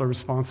hate to call it a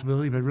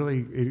responsibility, but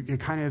really it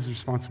kind of is a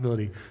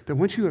responsibility, that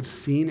once you have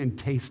seen and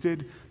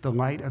tasted the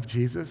light of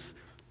Jesus,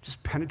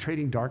 just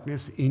penetrating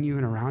darkness in you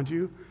and around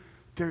you,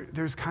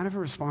 there's kind of a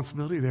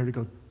responsibility there to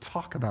go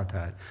talk about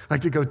that,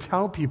 like to go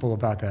tell people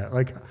about that.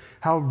 Like,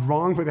 how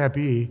wrong would that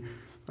be?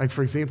 Like,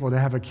 for example, to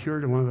have a cure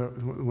to one of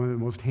the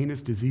most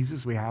heinous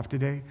diseases we have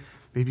today.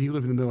 Maybe you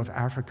live in the middle of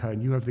Africa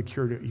and you have the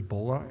cure to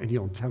Ebola and you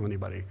don't tell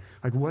anybody.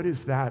 Like, what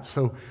is that?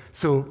 So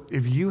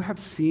if you have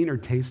seen or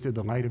tasted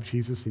the light of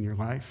Jesus in your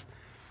life,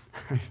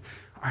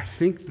 I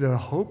think the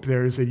hope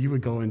there is that you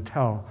would go and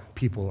tell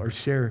people or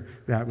share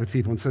that with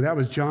people. And so that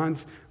was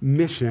John's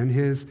mission,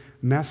 his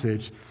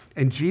message.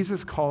 And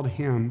Jesus called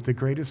him the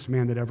greatest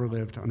man that ever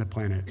lived on the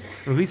planet.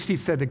 Or at least he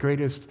said the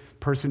greatest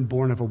person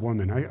born of a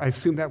woman. I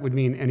assume that would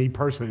mean any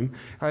person.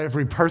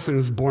 Every person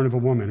is born of a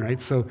woman, right?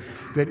 So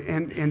that,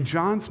 and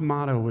John's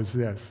motto was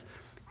this: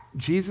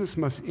 Jesus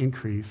must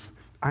increase,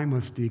 I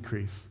must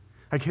decrease.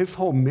 Like, his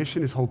whole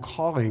mission, his whole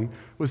calling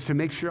was to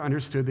make sure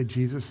understood that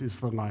Jesus is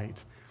the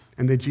light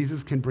and that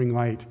Jesus can bring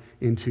light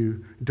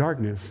into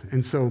darkness.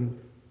 And so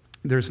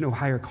there's no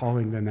higher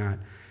calling than that.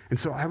 And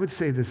so I would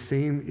say the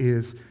same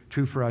is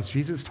true for us.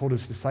 Jesus told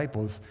his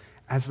disciples,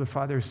 as the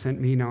Father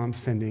sent me, now I'm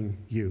sending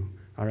you,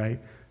 all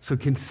right? So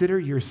consider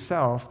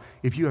yourself,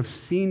 if you have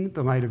seen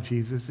the light of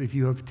Jesus, if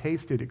you have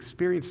tasted,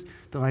 experienced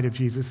the light of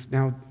Jesus,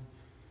 now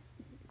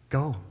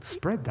go,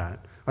 spread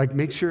that. Like,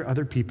 make sure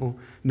other people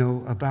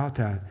know about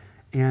that.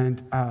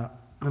 And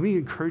let me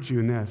encourage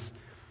you in this,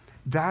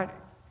 that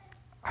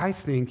I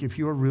think if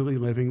you are really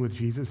living with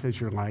Jesus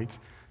as your light,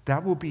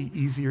 that will be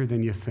easier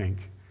than you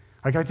think.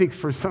 Like, I think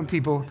for some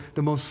people,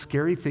 the most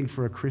scary thing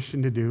for a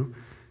Christian to do,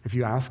 if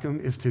you ask them,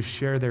 is to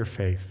share their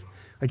faith.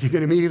 Like, you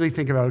can immediately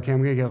think about, okay,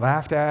 I'm going to get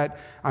laughed at.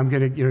 I'm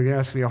going to, you're going to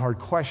ask me a hard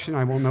question.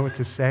 I won't know what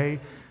to say.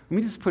 Let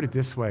me just put it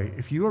this way.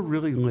 If you are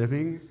really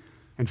living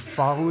and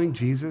following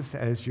Jesus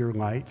as your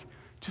light,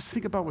 just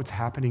think about what's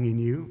happening in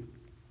you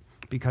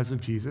because of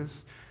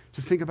Jesus.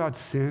 Just think about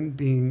sin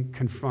being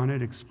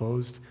confronted,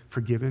 exposed,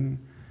 forgiven.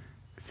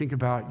 Think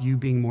about you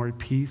being more at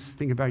peace.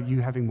 Think about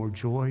you having more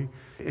joy.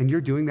 And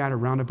you're doing that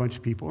around a bunch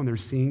of people, and they're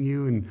seeing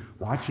you and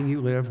watching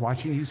you live,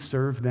 watching you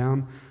serve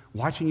them,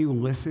 watching you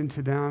listen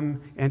to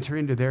them, enter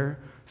into their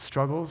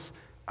struggles.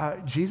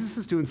 Jesus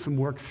is doing some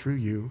work through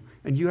you,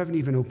 and you haven't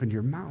even opened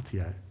your mouth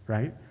yet,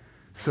 right?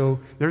 So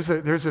there's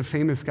a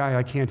famous guy,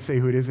 I can't say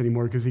who it is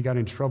anymore because he got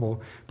in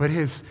trouble, but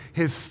his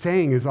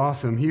saying is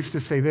awesome. He used to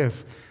say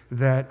this,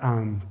 that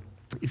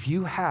if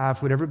you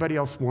have what everybody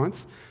else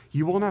wants,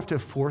 you won't have to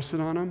force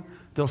it on them.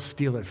 They'll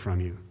steal it from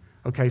you.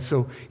 Okay,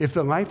 so if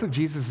the life of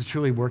Jesus is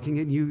truly working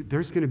in you,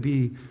 there's going to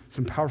be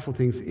some powerful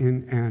things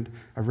in and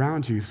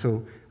around you.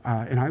 So,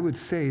 and I would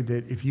say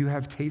that if you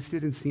have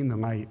tasted and seen the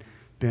light,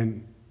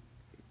 then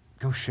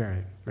go share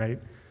it, right?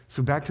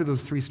 So back to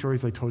those 3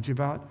 stories I told you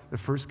about. The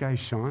first guy,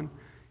 Sean,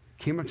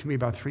 came up to me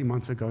about 3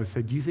 months ago and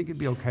said, do you think it'd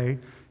be okay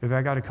if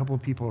I got a couple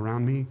of people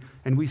around me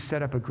and we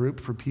set up a group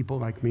for people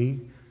like me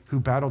who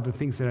battled the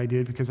things that I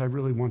did, because I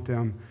really want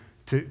them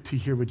to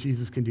hear what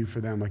Jesus can do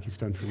for them like he's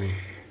done for me.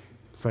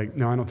 It's like,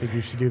 no, I don't think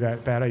you should do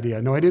that. Bad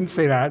idea. No, I didn't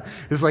say that.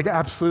 It's like,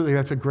 absolutely,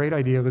 that's a great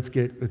idea. Let's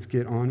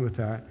get on with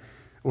that.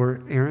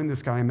 Or Aaron,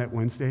 this guy I met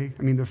Wednesday,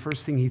 I mean, the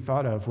first thing he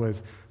thought of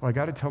was, well, I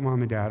got to tell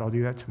mom and dad, I'll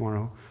do that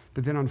tomorrow.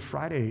 But then on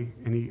Friday,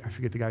 and I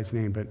forget the guy's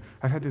name, but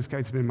I've had this guy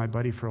who's been my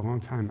buddy for a long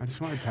time. I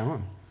just want to tell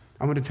him.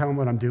 I want to tell him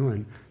what I'm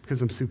doing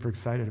because I'm super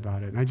excited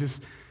about it. And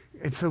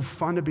it's so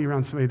fun to be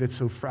around somebody that's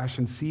so fresh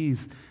and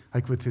sees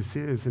like what this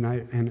is. And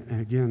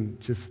again,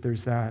 just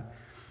there's that.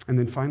 And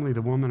then finally,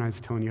 the woman I was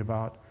telling you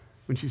about,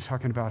 when she's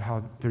talking about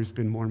how there's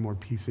been more and more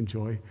peace and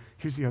joy,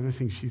 here's the other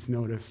thing she's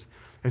noticed,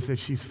 is that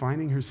she's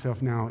finding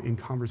herself now in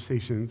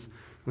conversations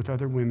with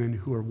other women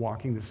who are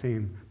walking the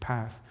same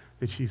path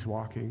that she's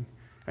walking.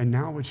 And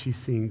now what she's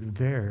seeing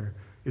there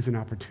is an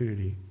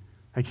opportunity.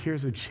 Like,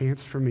 here's a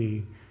chance for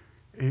me,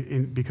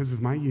 because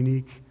of my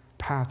unique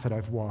path that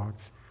I've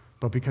walked,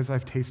 but because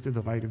I've tasted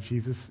the light of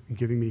Jesus and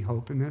giving me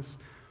hope in this,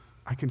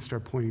 I can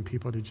start pointing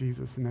people to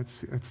Jesus, and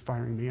that's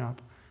firing me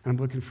up. And I'm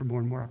looking for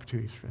more and more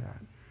opportunities for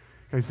that.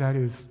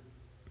 Guys,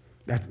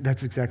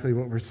 that's exactly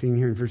what we're seeing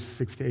here in verses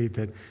 6 to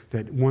 8,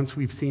 that once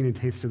we've seen and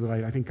tasted the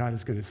light, I think God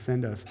is going to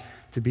send us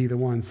to be the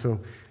one. So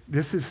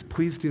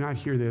please do not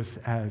hear this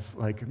as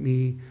like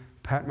me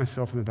patting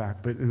myself on the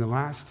back, but in the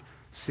last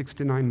 6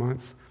 to 9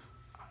 months,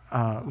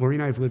 Lori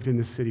and I have lived in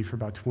this city for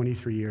about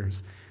 23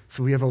 years.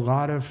 So we have a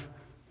lot of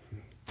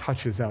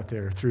touches out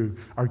there through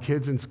our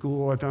kids in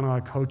school. I've done a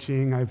lot of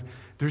coaching.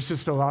 There's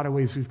just a lot of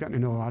ways we've gotten to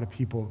know a lot of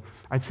people.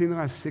 I'd say in the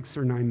last 6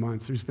 or 9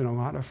 months, there's been a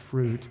lot of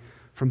fruit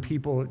from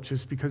people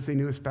just because they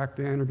knew us back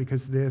then or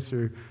because of this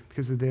or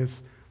because of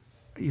this,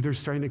 either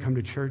starting to come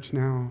to church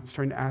now,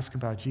 starting to ask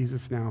about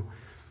Jesus now.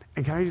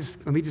 And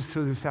let me just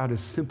throw this out as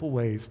simple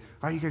ways.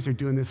 A lot of you guys are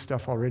doing this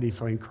stuff already,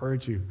 so I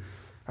encourage you.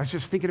 I was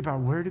just thinking about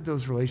where did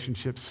those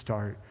relationships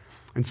start?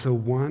 And so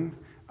one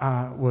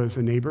was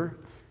a neighbor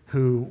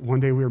who one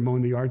day we were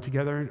mowing the yard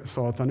together,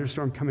 saw a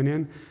thunderstorm coming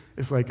in.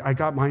 It's like, I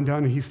got mine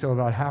done, and he's still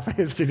about half of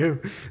his to do.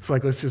 It's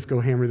like, let's just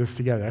go hammer this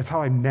together. That's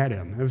how I met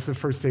him. That was the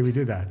first day we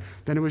did that.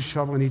 Then it was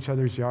shoveling each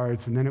other's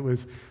yards, and then it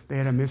was, they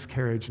had a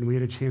miscarriage, and we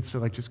had a chance to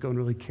like just go and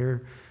really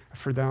care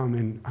for them,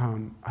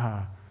 and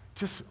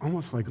just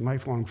almost like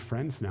lifelong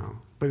friends now.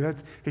 But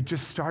it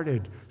just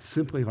started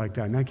simply like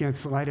that. And again,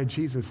 it's the light of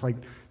Jesus, like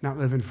not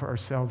living for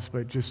ourselves,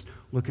 but just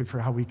looking for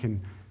how we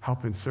can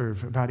help and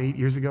serve. About 8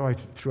 years ago, I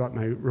threw out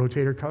my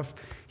rotator cuff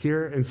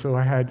here, and so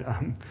I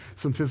had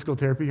some physical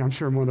therapy. I'm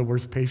sure I'm one of the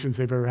worst patients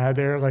they've ever had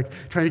there, like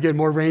trying to get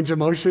more range of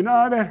motion.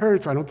 Oh, that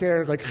hurts. I don't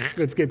care. Like,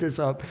 let's get this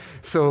up.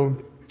 So,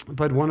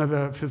 but one of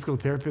the physical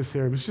therapists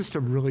there was just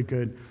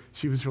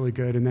she was really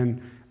good. And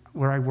then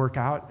where I work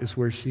out is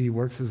where she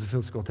works as a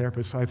physical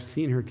therapist. So I've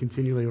seen her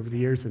continually over the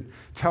years and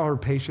tell her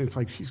patients,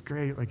 like, she's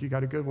great. Like, you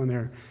got a good one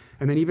there.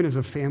 And then even as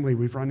a family,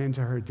 we've run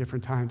into her at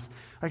different times.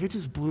 Like, it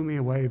just blew me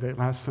away that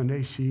last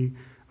Sunday she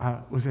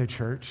was at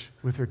church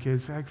with her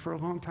kids. Like, for a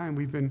long time,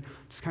 we've been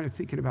just kind of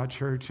thinking about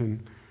church,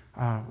 and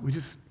we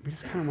just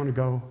kind of want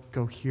to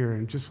go here.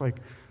 And just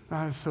like,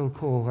 it's so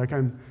cool. Like,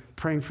 I'm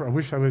praying for,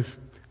 I'm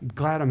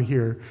glad I'm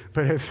here,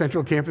 but at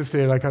Central Campus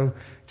today, like, I'm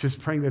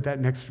just praying that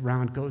next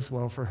round goes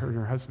well for her and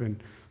her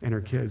husband and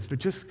her kids. But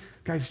just,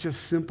 guys,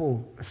 just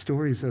simple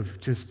stories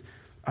of just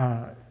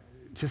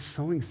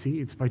sowing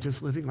seeds by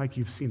just living like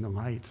you've seen the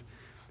light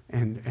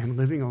and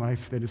living a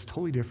life that is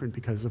totally different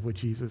because of what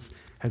Jesus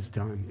has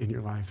done in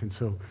your life. And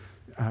so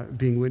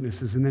being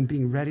witnesses and then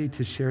being ready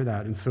to share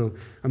that. And so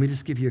let me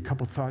just give you a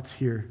couple thoughts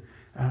here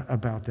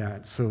about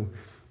that. So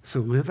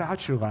live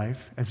out your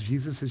life as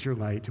Jesus is your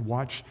light.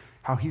 Watch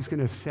how he's going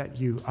to set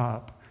you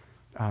up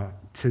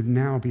to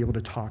now be able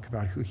to talk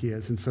about who he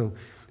is. And so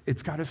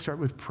it's got to start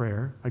with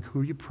prayer. Like,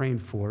 who are you praying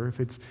for? If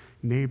it's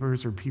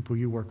neighbors or people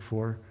you work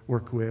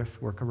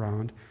with, work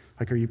around,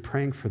 like, are you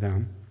praying for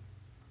them?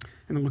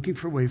 And then looking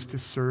for ways to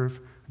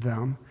serve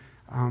them.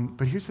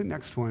 But here's the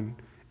next one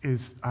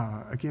is,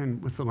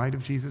 again, with the light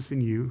of Jesus in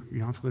you, you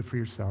don't have to live for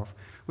yourself.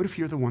 What if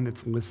you're the one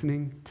that's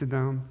listening to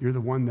them? You're the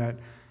one that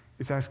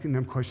is asking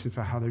them questions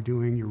about how they're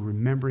doing. You're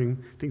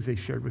remembering things they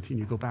shared with you, and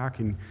you go back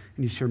and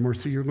you share more.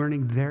 So you're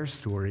learning their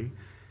story.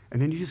 And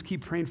then you just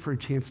keep praying for a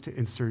chance to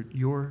insert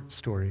your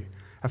story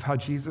of how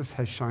Jesus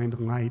has shined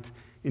light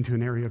into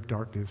an area of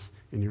darkness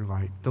in your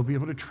life. They'll be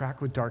able to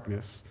track with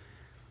darkness.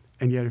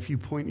 And yet if you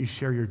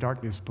share your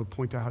darkness, but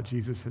point to how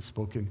Jesus has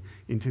spoken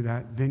into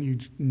that, then you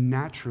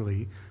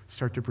naturally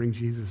start to bring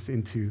Jesus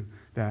into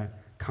that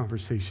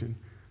conversation.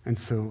 And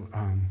so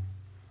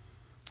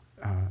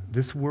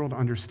this world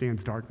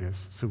understands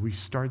darkness. So we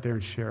start there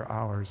and share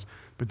ours,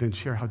 but then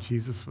share how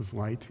Jesus was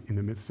light in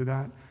the midst of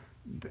that.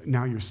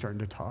 Now you're starting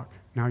to talk.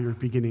 Now you're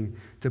beginning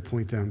to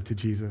point them to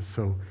Jesus.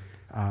 So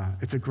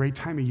it's a great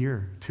time of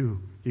year, too,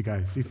 you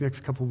guys. These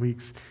next couple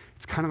weeks,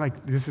 it's kind of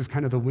like this is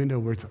kind of the window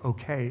where it's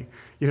okay,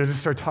 to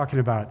start talking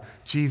about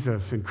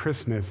Jesus and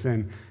Christmas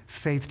and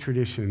faith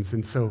traditions.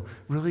 And so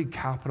really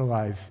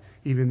capitalize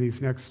even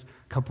these next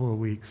couple of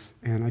weeks.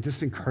 And I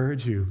just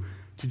encourage you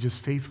to just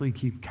faithfully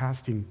keep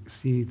casting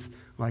seeds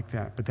like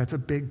that. But that's a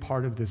big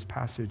part of this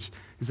passage,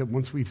 is that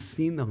once we've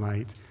seen the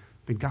light,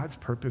 then God's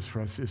purpose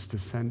for us is to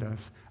send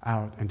us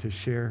out and to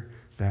share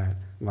that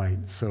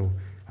light. So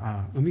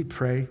let me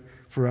pray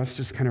for us,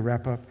 just kind of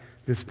wrap up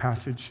this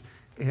passage.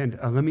 And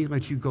let me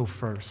let you go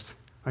first.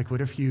 Like,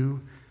 what if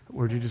you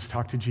were to just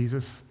talk to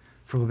Jesus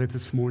for a little bit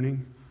this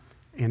morning?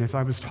 And as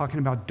I was talking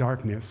about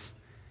darkness,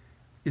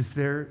 is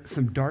there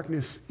some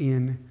darkness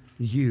in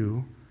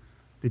you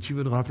that you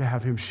would love to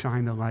have him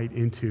shine the light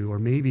into? Or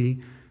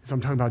maybe, as I'm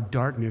talking about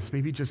darkness,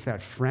 maybe just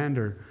that friend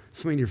or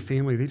somebody in your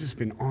family, they've just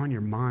been on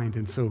your mind.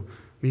 And so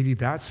maybe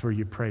that's where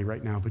you pray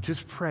right now. But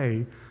just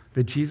pray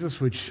that Jesus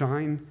would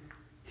shine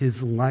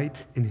his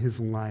light in his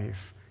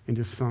life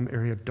into some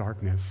area of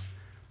darkness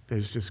that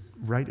is just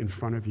right in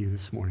front of you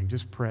this morning.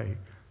 Just pray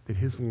that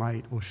his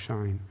light will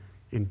shine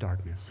in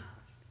darkness.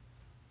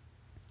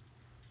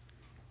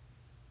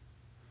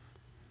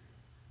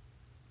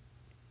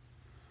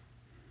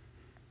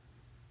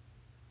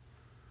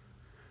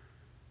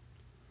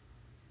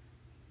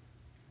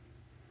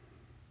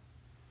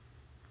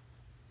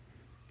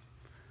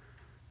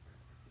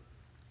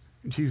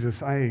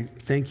 Jesus, I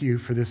thank you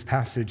for this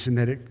passage and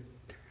that it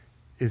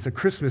is a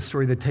Christmas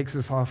story that takes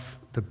us off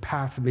the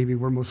path that maybe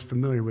we're most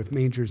familiar with,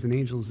 mangers and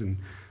angels and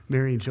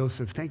Mary and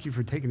Joseph. Thank you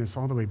for taking us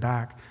all the way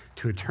back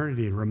to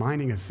eternity and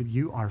reminding us that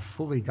you are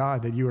fully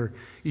God, that you are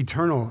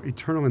eternal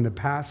in the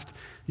past.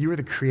 You are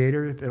the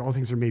creator, that all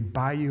things are made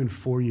by you and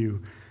for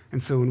you.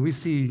 And so when we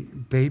see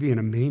baby in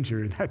a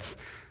manger,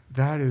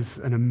 that is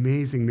an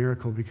amazing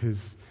miracle,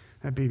 because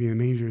that baby in a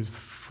manger is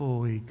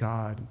fully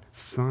God,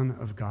 Son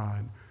of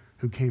God,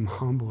 who came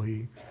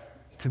humbly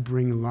to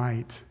bring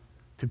light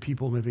to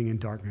people living in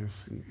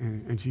darkness.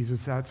 And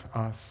Jesus, that's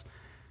us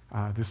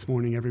this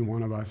morning, every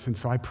one of us. And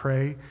so I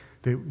pray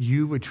that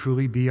you would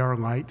truly be our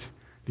light,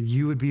 that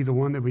you would be the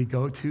one that we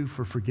go to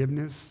for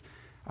forgiveness,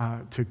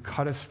 to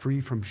cut us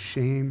free from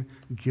shame,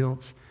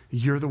 guilt.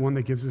 You're the one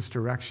that gives us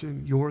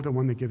direction. You're the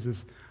one that gives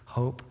us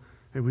hope,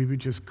 that we would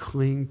just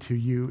cling to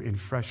you in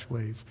fresh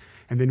ways.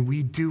 And then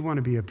we do want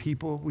to be a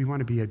people, we want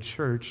to be a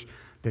church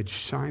that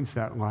shines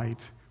that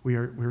light.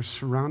 We're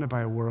surrounded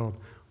by a world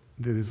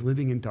that is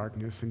living in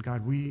darkness. And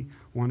God, we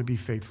want to be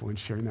faithful in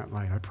sharing that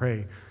light. I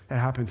pray that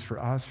happens for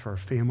us, for our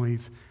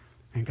families,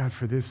 and God,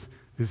 for this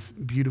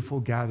beautiful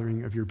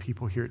gathering of your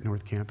people here at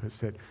North Campus,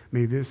 that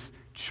may this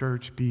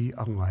church be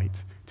a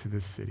light to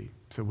this city.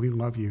 So we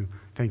love you.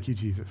 Thank you,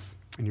 Jesus.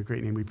 In your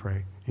great name we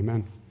pray.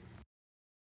 Amen.